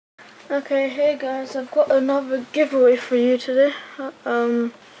Okay, hey guys, I've got another giveaway for you today.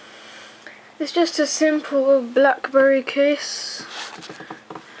 It's just a simple BlackBerry case.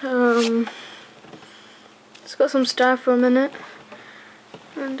 It's got some styrofoam in it,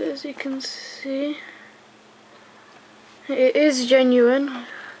 and as you can see, it is genuine.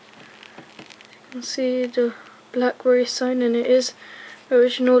 You can see the BlackBerry sign, and it is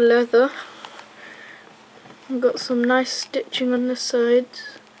original leather. Got some nice stitching on the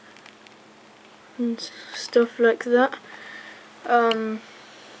sides and stuff like that. If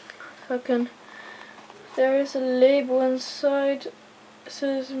I can, there is a label inside. It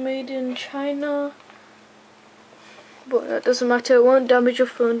says made in China, but that doesn't matter, it won't damage your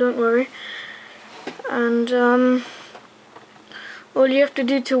phone, don't worry. And all you have to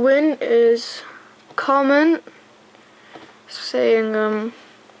do to win is comment saying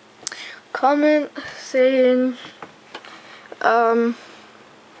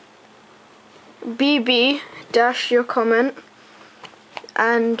BB dash your comment,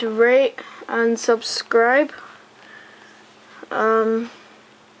 and rate and subscribe. And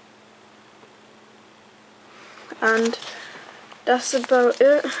that's about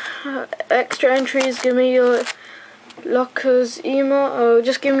it. Extra entries, give me your Lockers email, or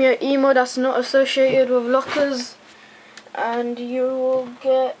just give me an email that's not associated with Lockers, and you will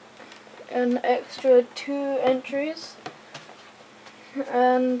get an extra 2 entries.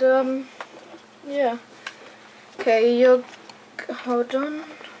 And yeah. Okay, hold on.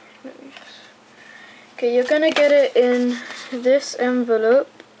 Okay, you're gonna get it in this envelope.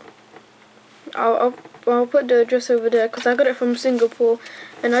 I'll put the address over there because I got it from Singapore,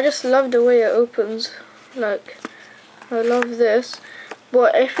 and I just love the way it opens. Like, I love this.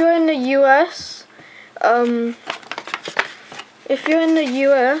 But if you're in the US,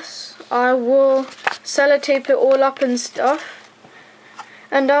 I will sellotape it all up and stuff.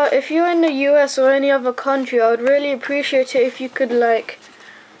 And if you're in the US or any other country, I would really appreciate it if you could, like,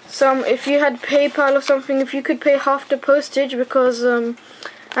 if you had PayPal or something, if you could pay half the postage, because I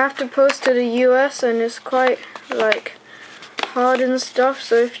have to post to the US and it's quite, like, hard and stuff.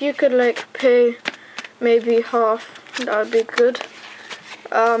 So if you could, like, pay maybe half, that would be good.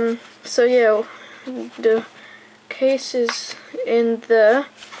 So yeah, the case is in there,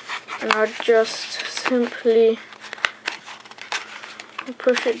 and I'll just simply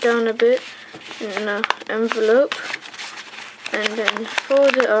push it down a bit in an envelope, and then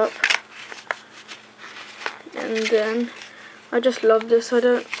fold it up, and then I just love this. I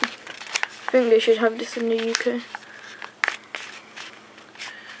don't think they should have this in the UK.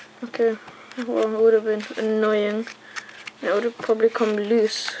 Okay, well, it would have been annoying. It would have probably come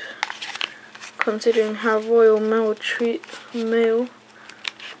loose, considering how Royal Mail treat mail.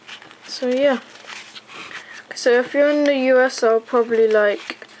 So yeah. So if you're in the US, I'll probably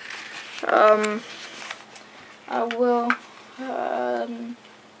like, I will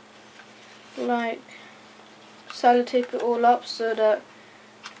like sellotape it all up so that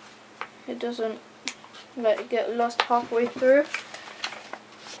it doesn't like get lost halfway through.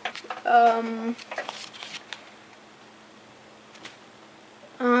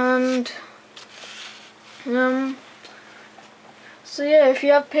 So yeah, if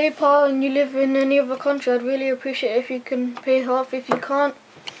you have PayPal and you live in any other country, I'd really appreciate it if you can pay half. If you can't,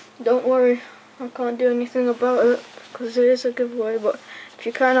 don't worry, I can't do anything about it because it is a giveaway, but if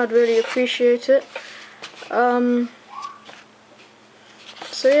you can, I'd really appreciate it. So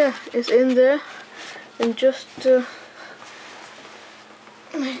yeah, it's in there, and just to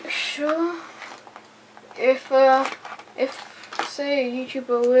make sure, if say a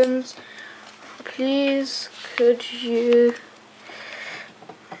YouTuber wins, please could you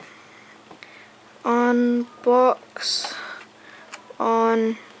unbox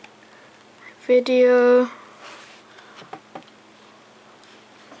on video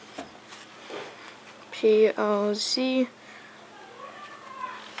PLZ.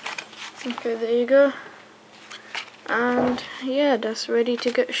 Okay, there you go. And yeah, that's ready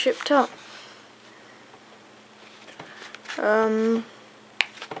to get shipped out.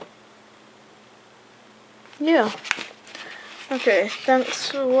 Yeah. Okay, thanks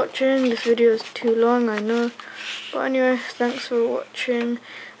for watching. This video is too long, I know. But anyway, thanks for watching.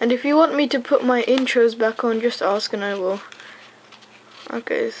 And if you want me to put my intros back on, just ask and I will.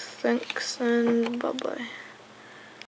 Okay, thanks and bye-bye.